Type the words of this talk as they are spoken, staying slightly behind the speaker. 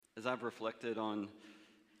as I've reflected on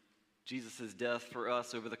Jesus' death for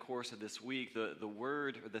us over the course of this week, the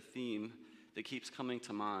word or the theme that keeps coming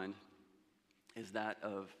to mind is that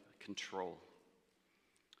of control.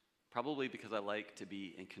 Probably because I like to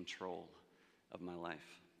be in control of my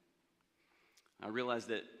life. I realize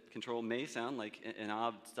that control may sound like an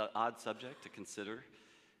odd subject to consider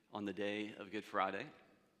on the day of Good Friday,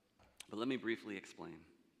 but let me briefly explain.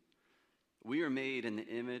 We are made in the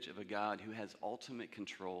image of a God who has ultimate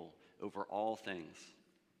control over all things.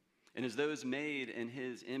 And as those made in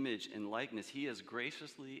his image and likeness, he has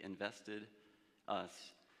graciously invested us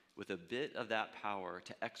with a bit of that power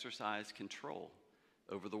to exercise control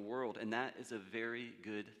over the world. And that is a very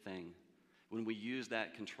good thing when we use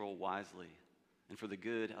that control wisely and for the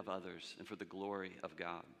good of others and for the glory of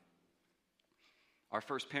God. Our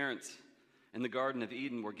first parents in the Garden of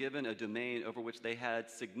Eden were given a domain over which they had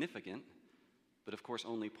significant, but of course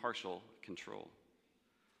only partial, control.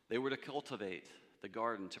 They were to cultivate the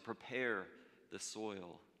garden, to prepare the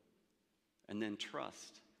soil, and then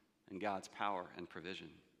trust in God's power and provision.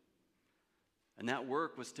 And that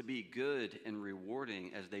work was to be good and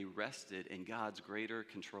rewarding as they rested in God's greater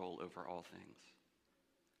control over all things.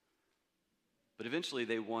 But eventually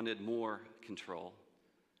they wanted more control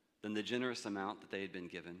than the generous amount that they had been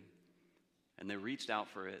given, and they reached out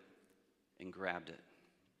for it and grabbed it,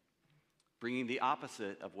 bringing the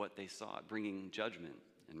opposite of what they sought, bringing judgment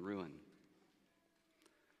and ruin.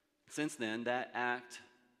 Since then, that act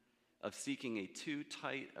of seeking a too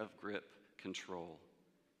tight of grip control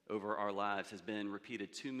over our lives has been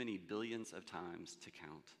repeated too many billions of times to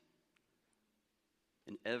count.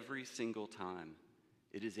 And every single time,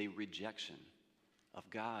 it is a rejection of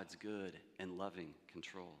God's good and loving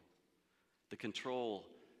control. The control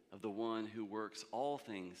of the one who works all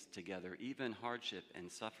things together, even hardship and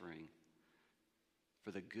suffering,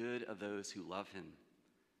 for the good of those who love him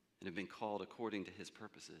and have been called according to his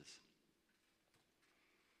purposes.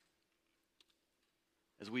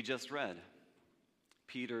 As we just read,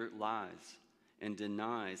 Peter lies and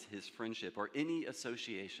denies his friendship or any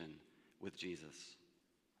association with Jesus.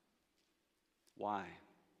 Why?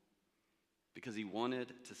 Because he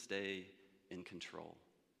wanted to stay in control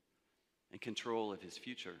of his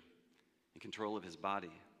future, in control of his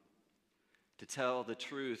body. To tell the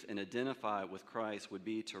truth and identify with Christ would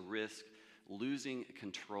be to risk losing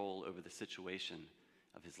control over the situation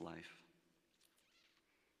of his life.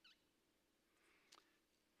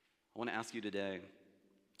 I want to ask you today,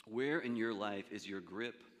 where in your life is your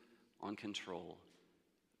grip on control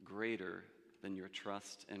greater than your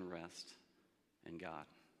trust and rest in God?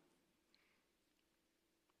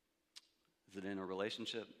 Is it in a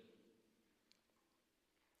relationship?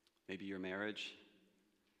 Maybe your marriage,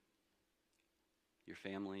 your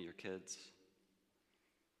family, your kids,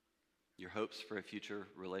 your hopes for a future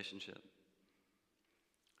relationship?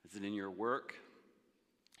 Is it in your work,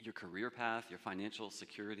 your career path, your financial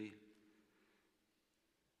security?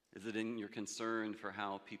 Is it in your concern for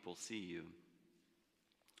how people see you,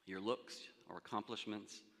 your looks or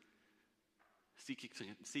accomplishments,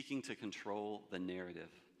 seeking to control the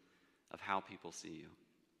narrative of how people see you?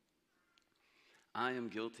 I am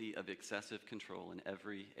guilty of excessive control in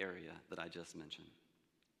every area that I just mentioned.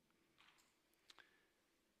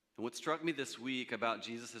 And what struck me this week about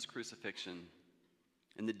Jesus' crucifixion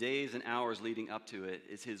and the days and hours leading up to it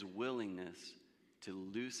is his willingness to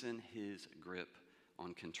loosen his grip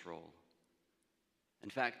on control. In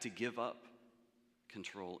fact, to give up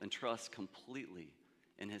control and trust completely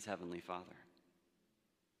in his heavenly Father.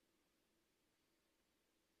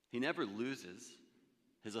 He never loses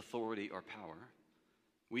his authority or power.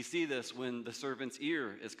 We see this when the servant's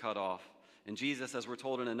ear is cut off, and Jesus, as we're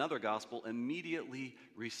told in another gospel, immediately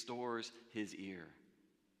restores his ear.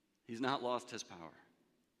 He's not lost his power.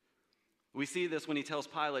 We see this when he tells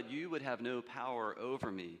Pilate, "You would have no power over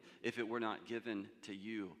me if it were not given to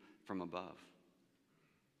you from above."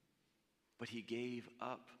 But he gave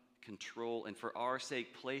up control and for our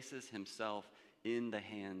sake places himself in the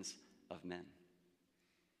hands of men.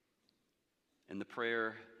 In the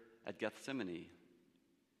prayer at Gethsemane,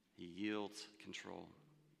 he yields control.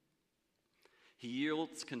 He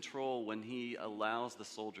yields control when he allows the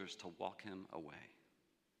soldiers to walk him away.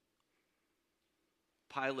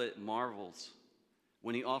 Pilate marvels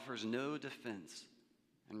when he offers no defense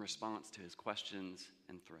in response to his questions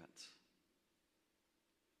and threats.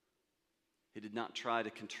 He did not try to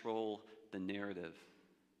control the narrative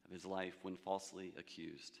of his life when falsely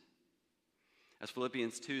accused. As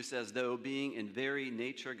Philippians 2 says, though being in very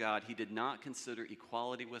nature God, he did not consider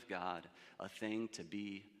equality with God a thing to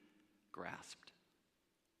be grasped.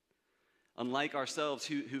 Unlike ourselves,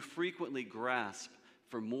 who frequently grasp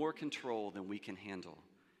for more control than we can handle.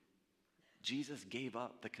 Jesus gave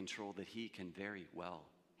up the control that he can very well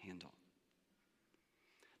handle.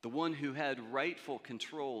 The one who had rightful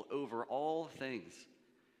control over all things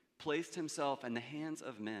placed himself in the hands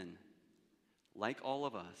of men, like all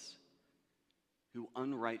of us, who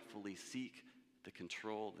unrightfully seek the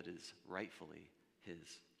control that is rightfully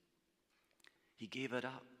his. He gave it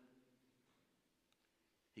up.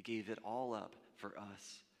 He gave it all up for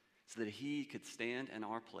us so that he could stand in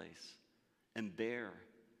our place and bear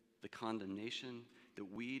the condemnation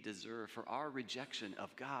that we deserve for our rejection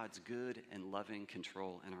of God's good and loving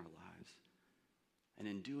control in our lives. And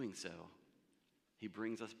in doing so, he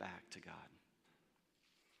brings us back to God.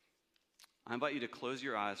 I invite you to close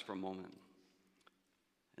your eyes for a moment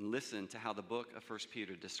and listen to how the book of 1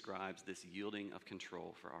 Peter describes this yielding of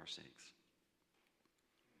control for our sakes.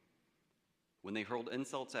 When they hurled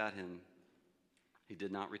insults at him, he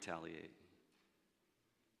did not retaliate.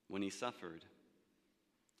 When he suffered,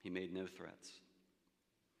 he made no threats.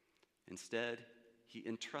 Instead, he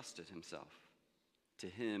entrusted himself to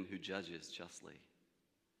him who judges justly.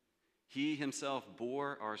 He himself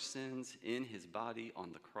bore our sins in his body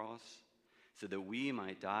on the cross so that we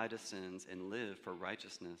might die to sins and live for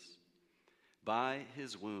righteousness. By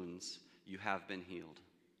his wounds you have been healed.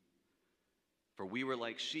 For we were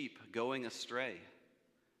like sheep going astray,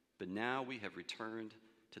 but now we have returned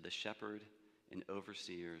to the shepherd and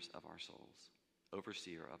overseer of our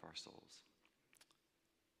souls.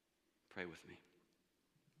 Pray with me.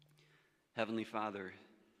 Heavenly Father,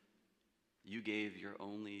 you gave your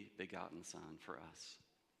only begotten Son for us.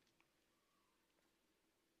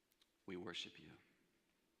 We worship you.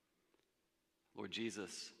 Lord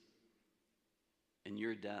Jesus, in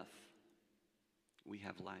your death, we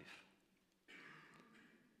have life.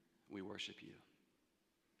 We worship you.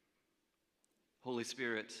 Holy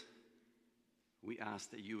Spirit, we ask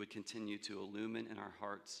that you would continue to illumine in our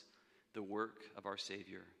hearts the work of our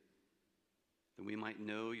Savior, that we might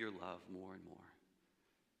know your love more and more.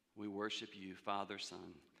 We worship you, Father,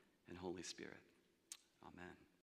 Son, and Holy Spirit. Amen.